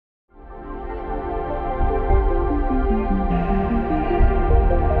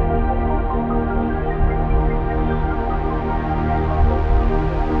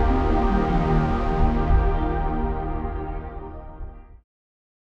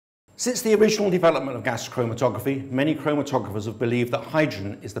Since the original development of gas chromatography, many chromatographers have believed that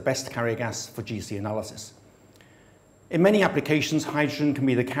hydrogen is the best carrier gas for GC analysis. In many applications, hydrogen can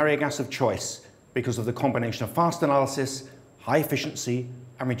be the carrier gas of choice because of the combination of fast analysis, high efficiency,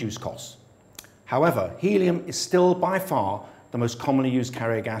 and reduced costs. However, helium is still by far the most commonly used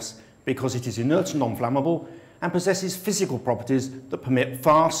carrier gas because it is inert and non-flammable and possesses physical properties that permit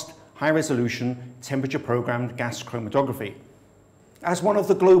fast, high-resolution, temperature-programmed gas chromatography. As one of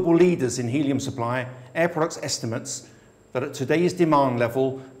the global leaders in helium supply, Air Products estimates that at today's demand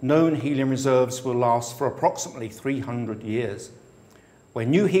level, known helium reserves will last for approximately 300 years. When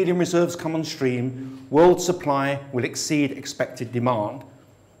new helium reserves come on stream, world supply will exceed expected demand.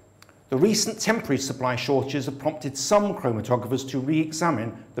 The recent temporary supply shortages have prompted some chromatographers to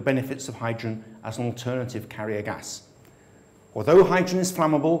re-examine the benefits of hydrogen as an alternative carrier gas. Although hydrogen is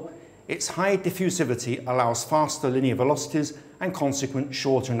flammable, its high diffusivity allows faster linear velocities and consequent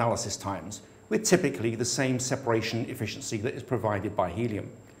shorter analysis times, with typically the same separation efficiency that is provided by helium.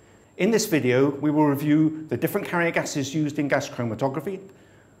 In this video, we will review the different carrier gases used in gas chromatography,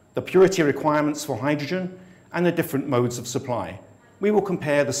 the purity requirements for hydrogen, and the different modes of supply. We will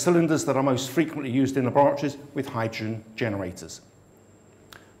compare the cylinders that are most frequently used in laboratories with hydrogen generators.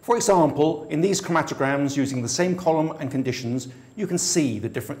 For example, in these chromatograms using the same column and conditions, you can see the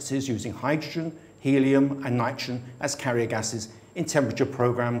differences using hydrogen, helium, and nitrogen as carrier gases in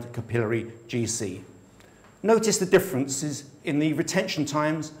temperature-programmed capillary GC. Notice the differences in the retention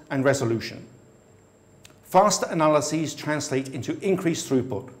times and resolution. Faster analyses translate into increased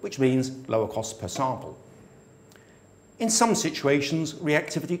throughput, which means lower cost per sample. In some situations,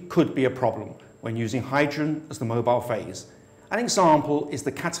 reactivity could be a problem when using hydrogen as the mobile phase. An example is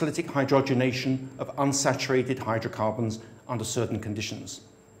the catalytic hydrogenation of unsaturated hydrocarbons under certain conditions.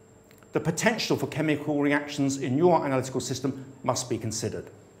 The potential for chemical reactions in your analytical system must be considered.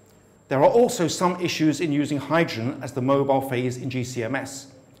 There are also some issues in using hydrogen as the mobile phase in GCMS.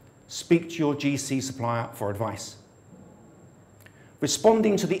 Speak to your GC supplier for advice.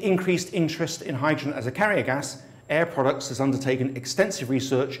 Responding to the increased interest in hydrogen as a carrier gas, Air Products has undertaken extensive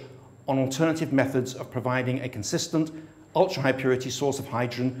research on alternative methods of providing a consistent, ultra-high purity source of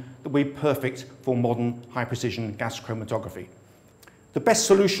hydrogen that will be perfect for modern high-precision gas chromatography. The best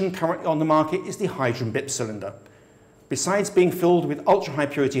solution currently on the market is the hydrogen BIP cylinder. Besides being filled with ultra-high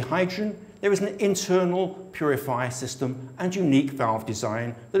purity hydrogen, there is an internal purifier system and unique valve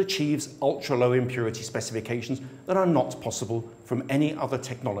design that achieves ultra-low impurity specifications that are not possible from any other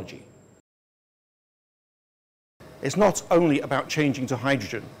technology. It's not only about changing to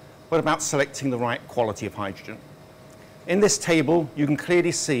hydrogen, but about selecting the right quality of hydrogen. In this table, you can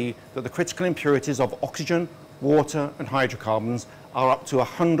clearly see that the critical impurities of oxygen, water, and hydrocarbons are up to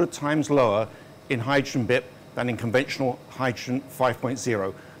 100 times lower in hydrogen BIP than in conventional hydrogen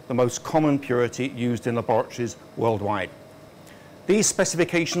 5.0, the most common purity used in laboratories worldwide. These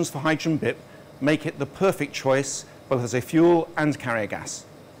specifications for hydrogen BIP make it the perfect choice both as a fuel and carrier gas.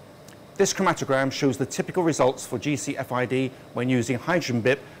 This chromatogram shows the typical results for GC-FID when using hydrogen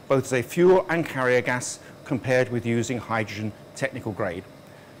BIP both as a fuel and carrier gas compared with using hydrogen technical grade.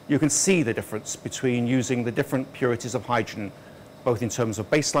 You can see the difference between using the different purities of hydrogen, both in terms of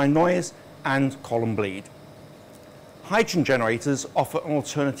baseline noise and column bleed. Hydrogen generators offer an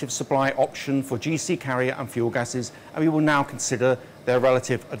alternative supply option for GC carrier and fuel gases, and we will now consider their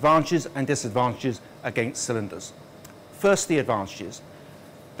relative advantages and disadvantages against cylinders. First, the advantages.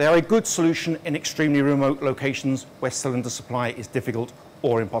 They are a good solution in extremely remote locations where cylinder supply is difficult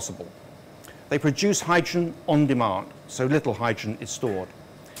or impossible. They produce hydrogen on demand, so little hydrogen is stored.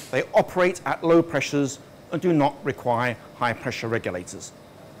 They operate at low pressures and do not require high pressure regulators.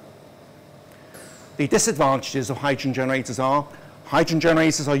 The disadvantages of hydrogen generators are hydrogen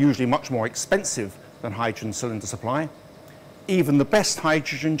generators are usually much more expensive than hydrogen cylinder supply. Even the best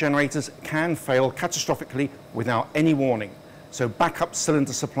hydrogen generators can fail catastrophically without any warning, so backup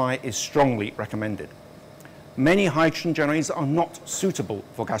cylinder supply is strongly recommended. Many hydrogen generators are not suitable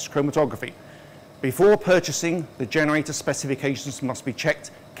for gas chromatography. Before purchasing, the generator specifications must be checked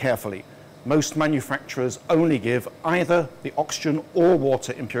carefully. Most manufacturers only give either the oxygen or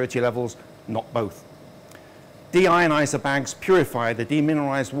water impurity levels, not both. Deionizer bags purify the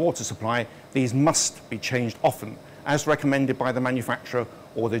demineralized water supply. These must be changed often, as recommended by the manufacturer,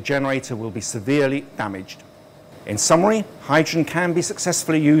 or the generator will be severely damaged. In summary, hydrogen can be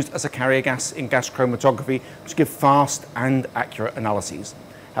successfully used as a carrier gas in gas chromatography to give fast and accurate analyses.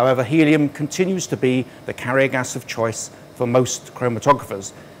 However, helium continues to be the carrier gas of choice for most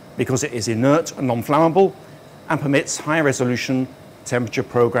chromatographers because it is inert and non-flammable and permits high resolution temperature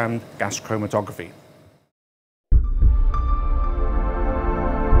programmed gas chromatography.